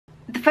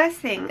The first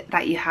thing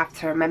that you have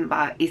to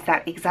remember is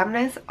that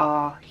examiners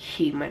are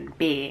human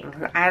beings,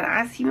 and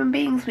as human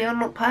beings we are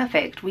not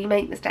perfect. We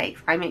make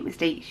mistakes. I make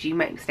mistakes, you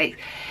make mistakes,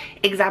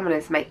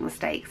 examiners make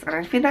mistakes,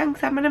 and if an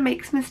examiner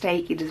makes a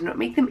mistake, it does not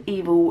make them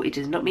evil, it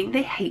does not mean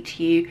they hate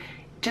you,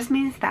 it just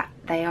means that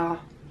they are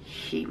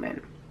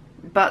human.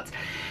 But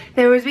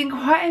there has been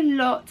quite a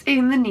lot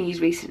in the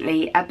news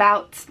recently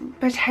about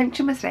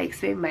potential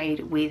mistakes being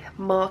made with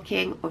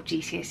marking of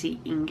GCSE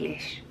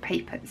English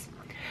papers.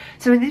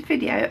 So in this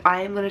video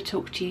I am going to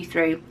talk to you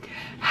through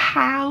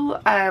how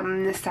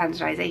the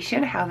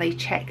standardisation, how they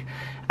check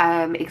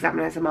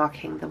examiners are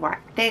marking the right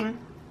thing,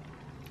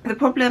 the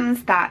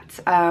problems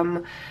that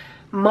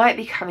might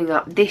be coming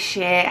up this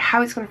year,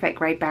 how it's going to affect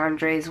grade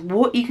boundaries,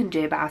 what you can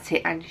do about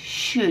it, and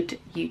should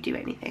you do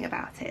anything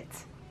about it.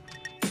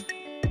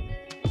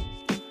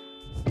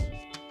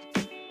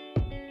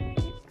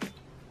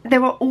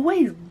 There are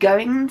always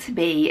going to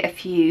be a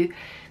few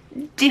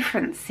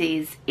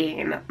differences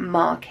in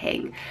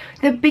marking.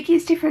 The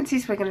biggest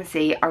differences we're going to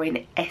see are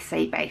in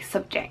essay-based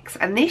subjects,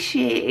 and this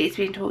year it's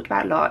been talked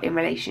about a lot in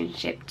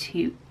relationship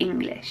to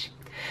English.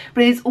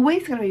 But it's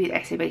always going to be with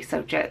essay-based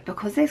subject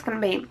because there's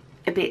going to be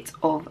a bit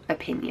of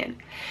opinion.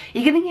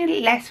 You're going to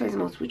get less with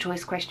multiple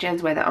choice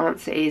questions where the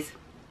answer is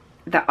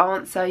the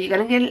answer. You're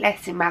going to get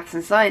less in maths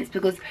and science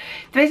because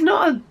there's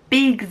not a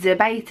big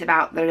debate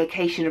about the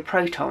location of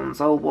protons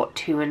or what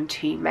 2 and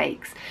 2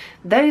 makes.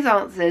 Those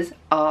answers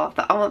are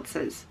the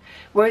answers.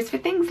 Whereas for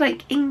things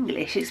like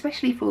English,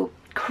 especially for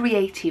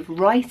creative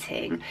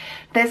writing,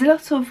 there's a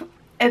lot of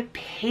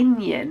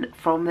opinion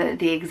from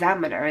the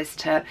examiner as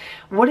to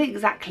what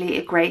exactly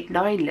a grade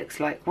 9 looks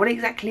like, what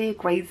exactly a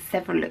grade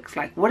 7 looks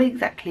like, what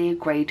exactly a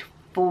grade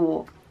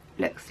 4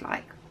 looks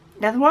like.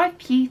 Now there are a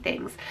few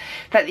things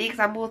that the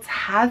exam boards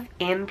have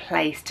in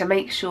place to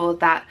make sure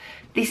that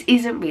this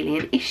isn't really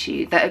an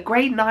issue, that a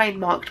grade 9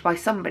 marked by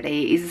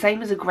somebody is the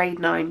same as a grade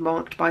 9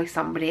 marked by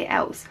somebody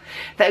else,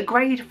 that a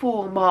grade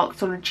 4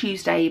 marked on a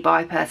Tuesday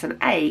by person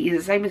A is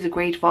the same as a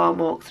grade 4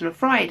 marked on a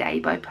Friday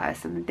by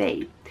person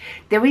B.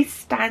 There is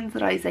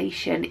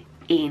standardisation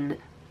in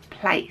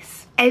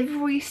place.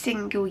 Every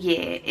single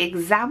year,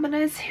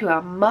 examiners who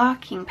are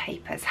marking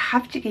papers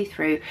have to go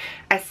through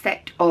a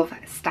set of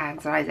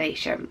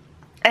standardisation.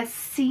 A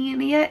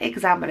senior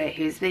examiner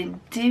who's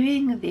been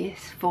doing this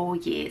for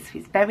years,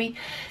 who's very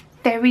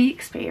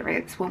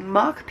experienced, will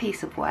mark a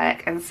piece of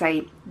work and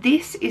say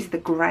this is the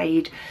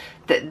grade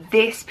that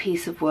this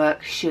piece of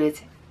work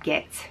should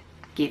get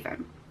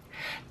given.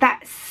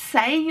 That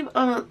same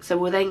answer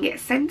will then get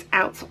sent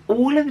out to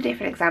all of the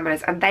different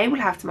examiners and they will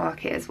have to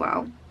mark it as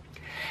well.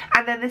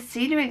 And then the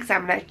senior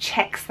examiner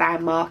checks their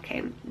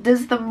marking.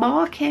 Does the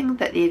marking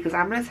that the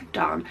examiners have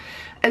done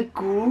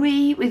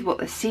agree with what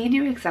the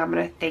senior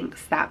examiner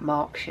thinks that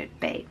mark should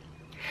be?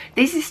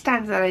 This is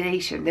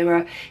standardisation. There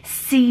are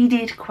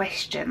seeded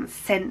questions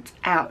sent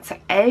out to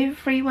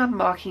everyone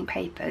marking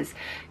papers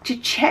to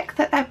check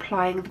that they're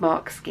applying the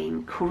mark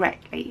scheme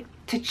correctly,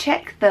 to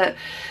check that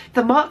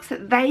the marks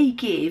that they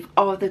give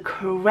are the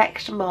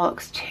correct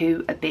marks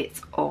to a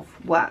bit of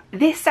work.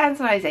 This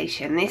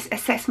standardisation, this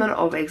assessment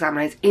of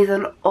examiners, is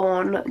an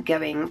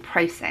ongoing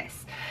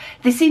process.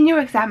 The senior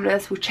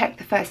examiners will check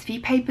the first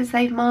few papers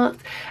they've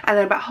marked, and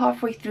then about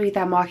halfway through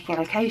their marking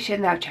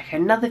allocation they'll check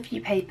another few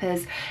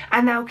papers,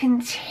 and they'll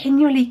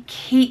continually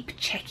keep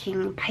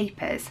checking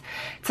papers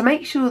to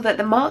make sure that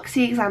the marks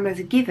the examiners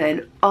are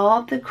given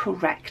are the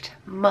correct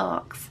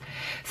marks.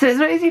 So it's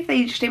not as if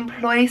they just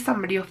employ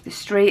somebody off the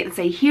street and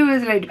say here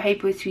is a load of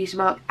papers for you to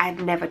mark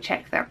and never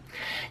check them.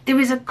 There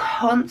is a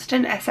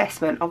constant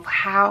assessment of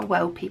how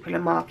well people are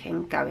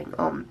marking going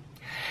on.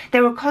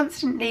 There are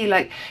constantly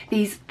like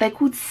these, they're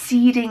called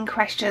seeding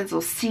questions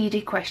or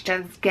seeded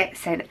questions get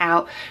sent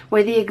out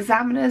where the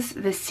examiners,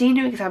 the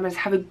senior examiners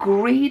have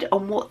agreed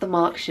on what the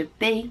mark should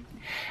be,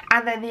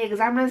 and then the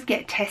examiners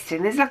get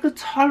tested. There's like a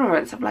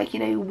tolerance of like, you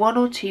know, 1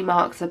 or 2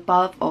 marks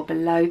above or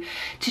below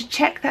to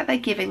check that they're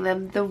giving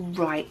them the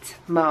right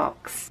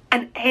marks.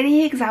 And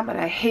any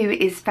examiner who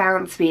is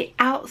found to be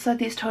outside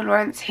this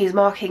tolerance, whose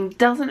marking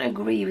doesn't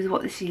agree with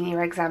what the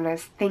senior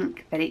examiners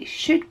think that it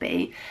should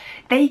be,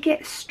 they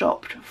get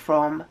stopped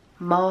from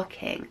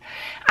marking,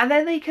 and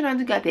then they can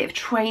undergo a bit of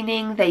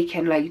training, they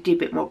can like do a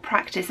bit more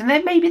practice, and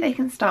then maybe they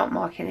can start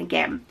marking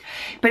again.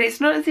 But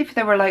it's not as if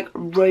there were like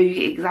rogue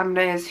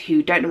examiners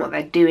who don't know what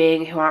they're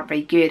doing, who aren't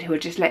very good, who are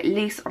just let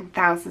loose on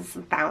thousands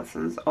and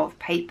thousands of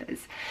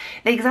papers.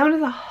 The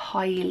examiners are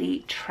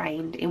highly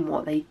trained in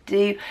what they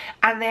do,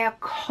 and they are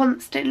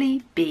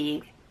constantly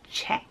being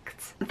checked.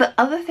 The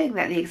other thing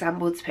that the exam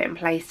boards put in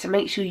place to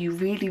make sure you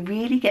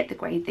really get the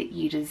grade that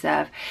you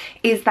deserve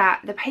is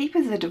that the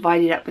papers are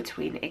divided up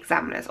between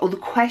examiners, or the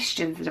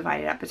questions are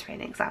divided up between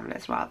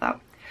examiners rather.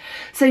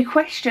 So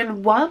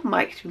question 1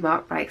 might be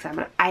marked by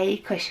examiner A,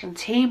 question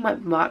 2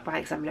 might be marked by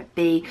examiner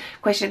B,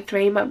 question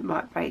 3 might be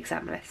marked by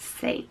examiner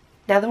C.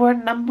 Now there are a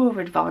number of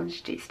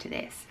advantages to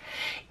this.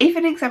 If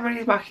an examiner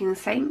is marking the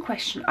same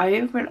question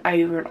over and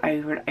over and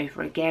over and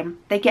over again,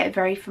 they get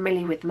very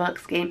familiar with the mark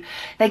scheme,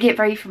 they get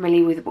very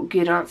familiar with what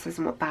good answers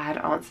and what bad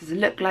answers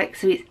look like,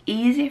 so it's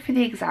easier for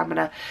the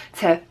examiner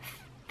to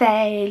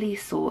fairly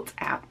sort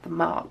out the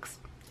marks.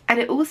 And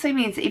it also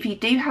means that if you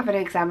do have an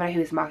examiner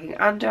who is marking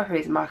under, who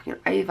is marking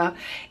over,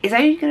 it's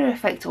only going to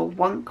affect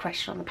one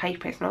question on the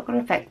paper, it's not going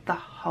to affect the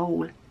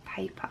whole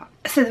paper.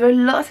 So there are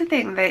lots of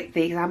things that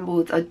the exam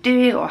boards are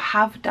doing or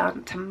have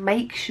done to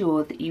make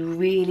sure that you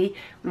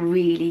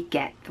really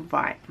get the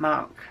right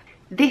mark.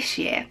 This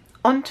year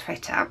on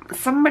Twitter,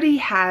 somebody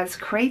has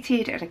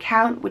created an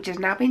account which has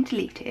now been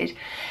deleted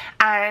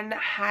and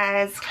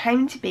has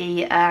claimed to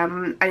be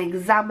an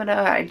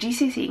examiner, a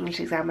GCSE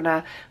English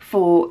examiner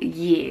for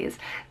years,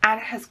 and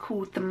has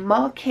called the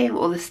marking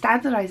or the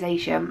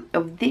standardisation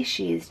of this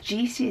year's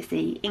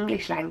GCSE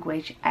English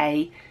language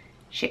a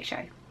shit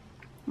show.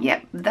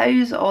 Yep,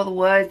 those are the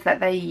words that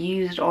they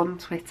used on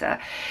Twitter.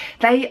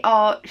 They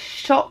are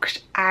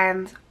shocked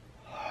and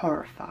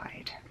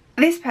horrified.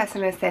 This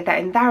person has said that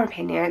in their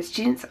opinion,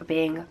 students are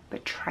being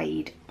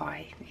betrayed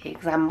by the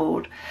exam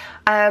board,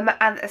 and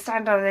the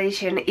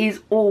standardisation is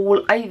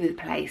all over the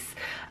place.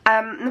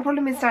 The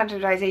problem with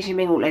standardisation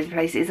being all over the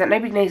place is that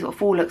nobody knows what a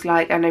 4 looks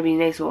like and nobody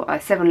knows what a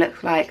 7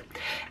 looks like,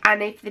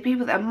 and if the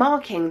people that are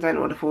marking don't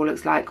know what a 4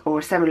 looks like or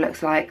a 7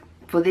 looks like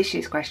for this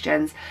year's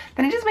questions,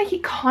 then it does make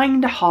it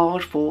kind of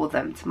hard for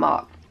them to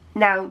mark.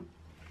 Now,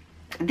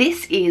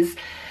 this is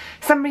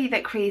somebody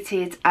that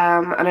created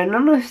an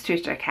anonymous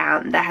Twitter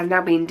account that has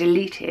now been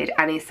deleted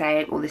and is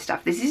saying all this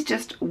stuff. This is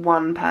just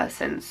one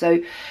person,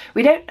 so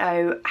we don't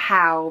know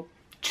how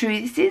true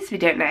this is, we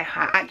don't know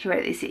how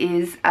accurate this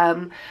is.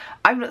 I'm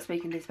not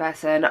speaking to this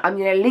person. I'm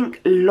going to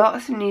link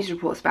lots of news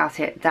reports about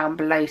it down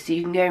below so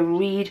you can go and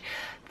read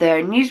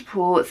the news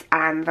reports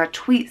and the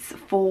tweets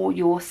for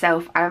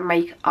yourself and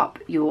make up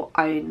your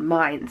own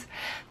minds.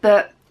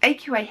 But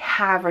AQA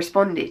have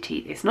responded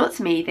to this, not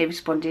to me, they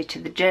responded to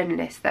the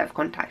journalists that have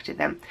contacted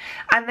them,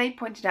 and they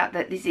pointed out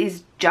that this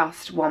is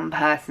just one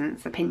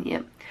person's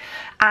opinion,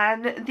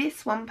 and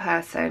this one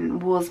person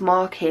was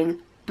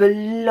marking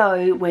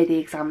below where the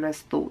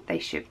examiners thought they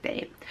should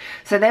be.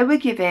 So they were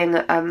giving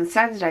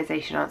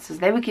standardisation answers,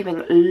 they were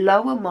giving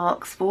lower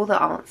marks for the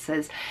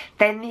answers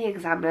than the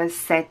examiners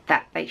said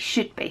that they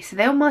should be. So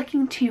they were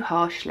marking too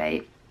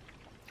harshly,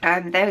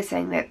 and they were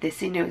saying that the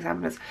senior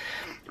examiners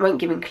weren't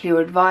giving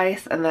clear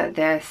advice and that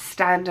their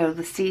standard or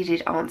the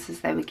seeded answers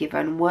they were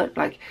given weren't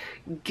like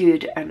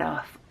good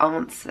enough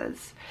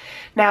answers.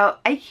 Now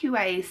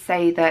AQA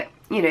say that,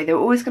 you know, there are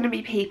always going to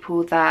be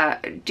people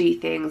that do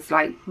things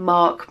like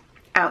mark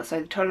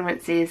outside the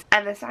tolerances,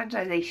 and the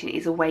standardisation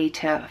is a way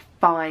to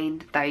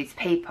find those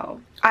people.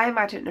 I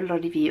imagine a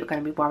lot of you are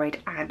going to be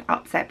worried and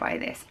upset by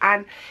this,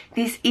 and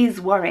this is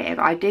worrying.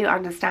 I do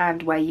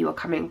understand where you are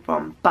coming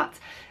from, but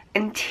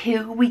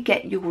until we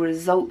get your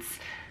results,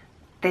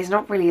 there's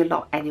not really a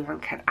lot anyone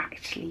can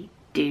actually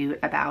do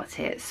about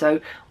it. So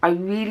I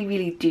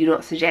really do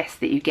not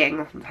suggest that you get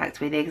in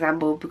contact with the exam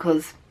board,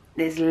 because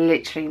there's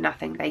literally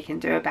nothing they can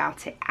do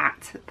about it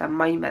at the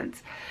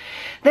moment.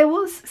 There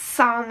was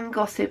some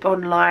gossip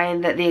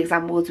online that the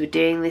exam boards were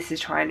doing this is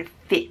trying to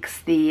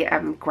fix the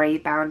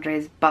grade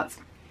boundaries, but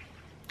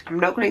I'm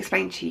not going to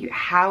explain to you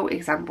how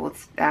exam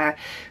boards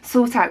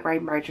sort out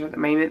grade boundaries at the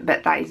moment,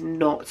 but that is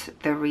not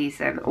the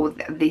reason, or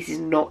this is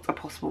not a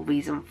possible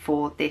reason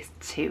for this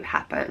to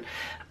happen.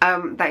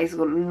 That is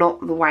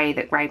not the way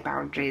that grade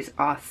boundaries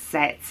are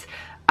set.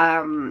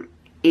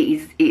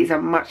 It is a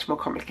much more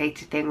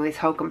complicated thing. This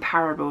whole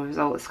comparable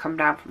results come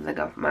down from the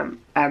government.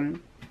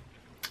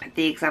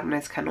 The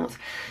examiners cannot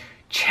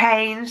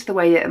change the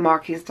way that the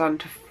marking is done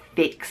to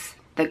fix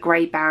the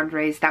grade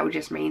boundaries. That would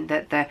just mean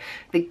that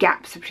the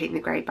gaps between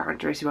the grade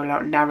boundaries are a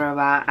lot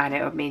narrower, and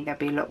it would mean there'd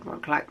be a lot more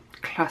like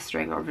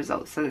clustering of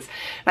results. So there's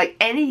like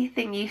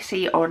anything you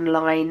see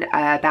online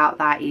about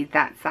that is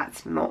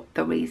that's not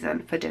the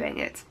reason for doing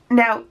it.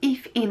 Now,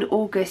 if in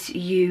August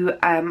you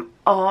are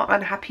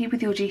unhappy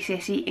with your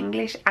GCSE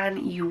English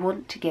and you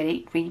want to get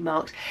it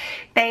remarked,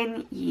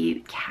 then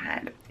you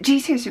can.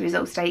 GCSE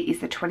results date is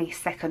the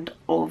 22nd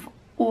of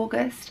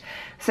August,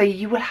 so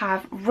you will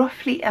have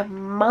roughly a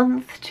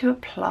month to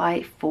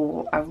apply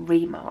for a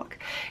remark.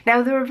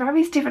 Now there are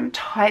various different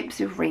types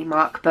of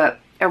remark, but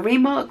a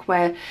remark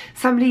where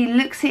somebody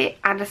looks at it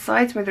and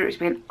decides whether it's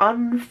been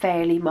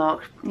unfairly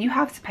marked, you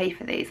have to pay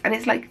for these, and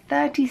it's like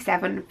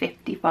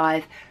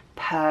 $37.55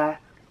 per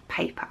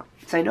paper.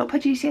 So not per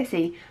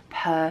GCSE,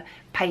 per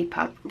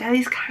paper. Now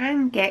this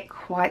can get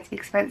quite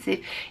expensive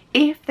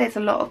if there's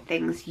a lot of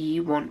things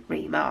you want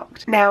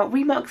remarked. Now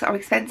remarks are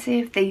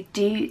expensive, they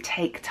do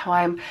take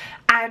time,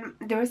 and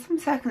there are some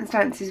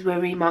circumstances where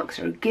remarks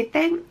are a good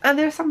thing, and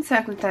there are some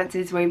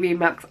circumstances where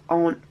remarks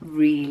aren't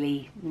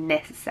really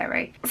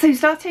necessary. So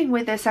starting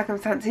with the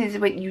circumstances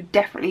where you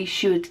definitely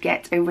should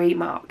get a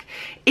remark.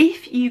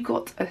 If you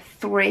got a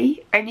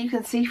 3 and you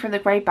can see from the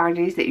grade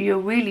boundaries that you're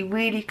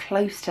really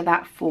close to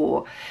that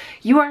 4,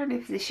 you are in a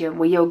position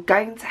where you're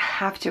going to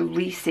have to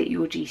resit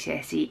your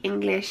GCSE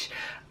English.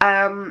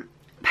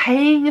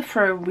 paying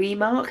for a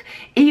remark,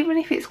 even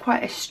if it's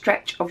quite a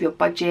stretch of your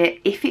budget,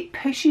 if it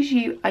pushes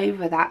you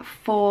over that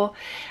 4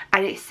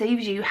 and it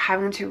saves you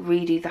having to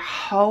redo the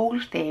whole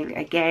thing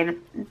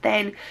again,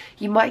 then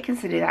you might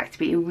consider that to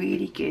be a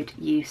really good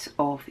use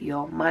of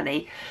your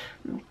money.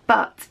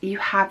 But you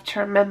have to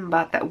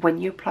remember that when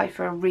you apply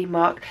for a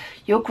remark,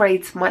 your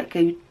grades might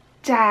go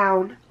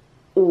down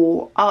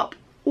or up,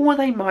 or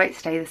they might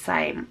stay the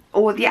same,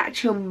 or the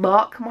actual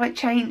mark might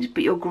change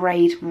but your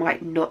grade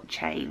might not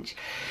change.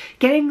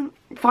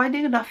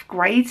 Finding enough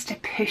grades to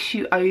push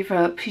you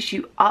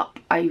up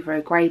over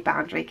a grade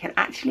boundary can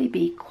actually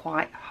be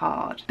quite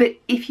hard. But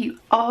if you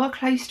are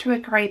close to a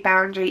grade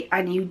boundary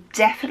and you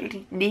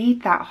definitely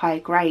need that high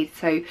grade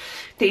so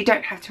that you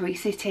don't have to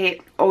resit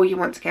it, or you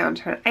want to get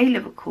onto an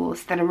A-level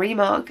course, then a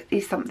remark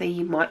is something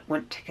you might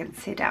want to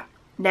consider.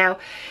 Now,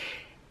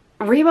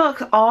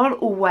 remarks aren't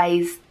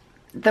always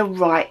the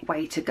right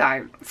way to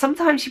go.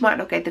 Sometimes you might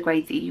not get the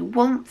grade that you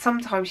want,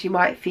 sometimes you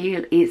might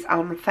feel it's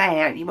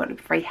unfair and you might not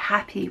be very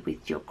happy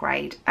with your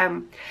grade,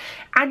 and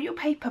your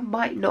paper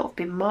might not have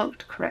been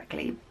marked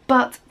correctly.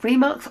 But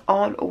remarks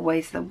aren't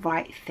always the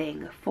right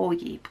thing for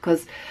you,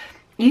 because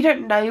you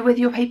don't know whether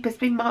your paper's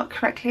been marked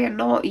correctly or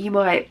not. You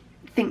might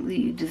think that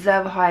you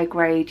deserve a higher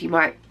grade, you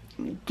might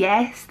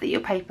guess that your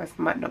papers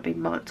might not be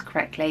marked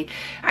correctly,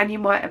 and you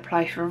might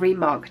apply for a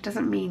remark. It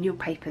doesn't mean your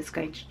paper's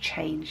going to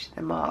change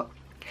the mark.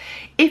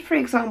 If, for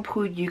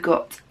example, you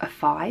got a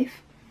 5,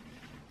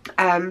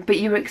 but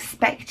you were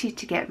expected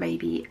to get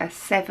maybe a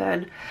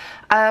 7,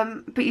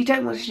 but you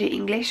don't want to do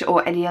English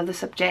or any other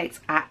subjects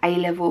at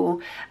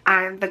A-level,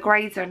 and the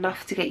grades are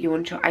enough to get you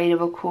onto your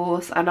A-level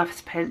course,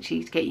 enough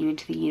potentially to get you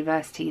into the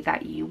university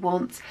that you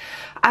want,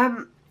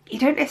 you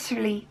don't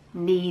necessarily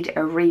need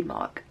a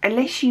remark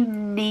unless you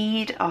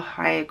need a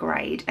higher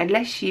grade,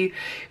 unless you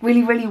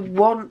really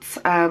want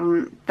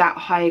that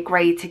higher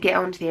grade to get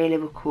onto the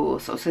A-level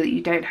course, or so that you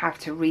don't have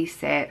to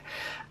resit.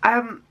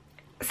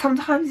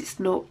 Sometimes it's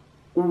not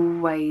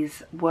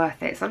always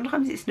worth it.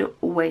 Sometimes it's not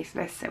always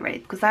necessary,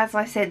 because as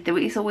I said, there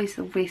is always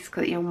the risk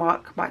that your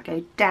mark might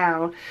go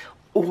down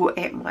or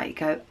it might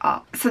go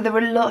up. So there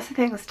are lots of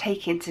things to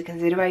take into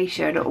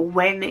consideration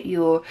when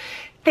you're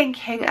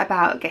thinking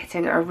about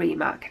getting a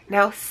remark.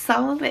 Now,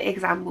 some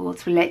exam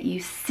boards will let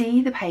you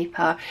see the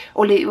paper,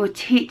 or let your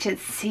teacher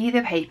see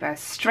the paper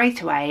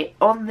straight away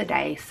on the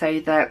day, so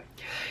that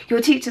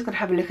your teacher can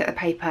have a look at the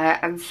paper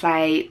and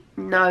say,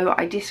 no,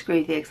 I disagree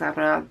with the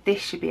examiner, this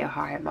should be a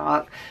higher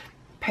mark,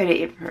 put it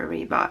in for a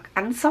remark.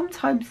 And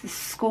sometimes the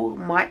school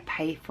might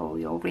pay for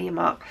your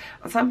remark,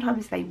 and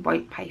sometimes they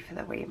won't pay for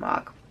the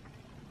remark.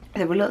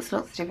 There are lots and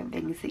lots of different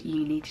things that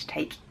you need to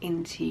take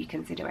into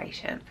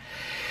consideration.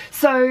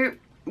 So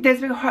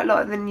there's been quite a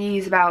lot of the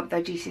news about the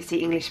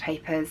GCSE English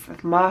papers, the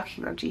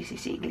marking of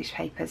GCSE English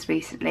papers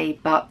recently,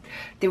 but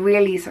there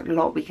really isn't a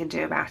lot we can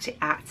do about it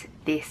at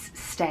this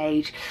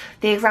stage.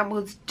 The exam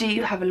boards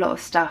do have a lot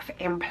of stuff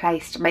in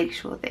place to make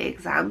sure the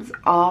exams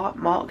are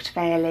marked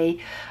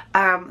fairly,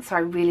 so I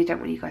really don't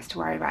want you guys to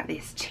worry about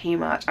this too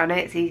much. I know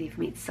it's easy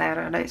for me to say, and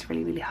I know it's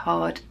really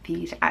hard for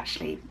you to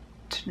actually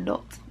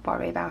not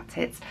worry about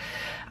it,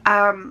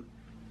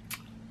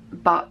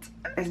 but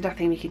there's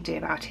nothing we can do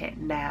about it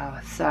now,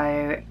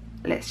 so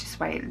let's just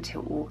wait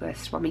until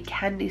August when we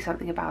can do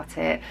something about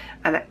it,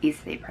 and that is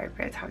the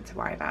appropriate time to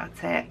worry about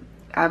it.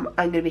 I'm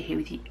going to be here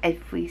with you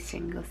every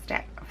single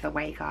step of the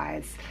way,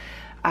 guys.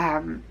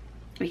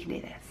 We can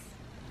do this.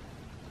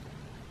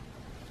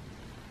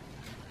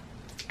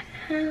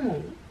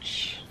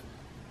 Ouch.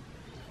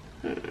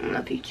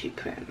 Love you too,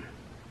 Prim.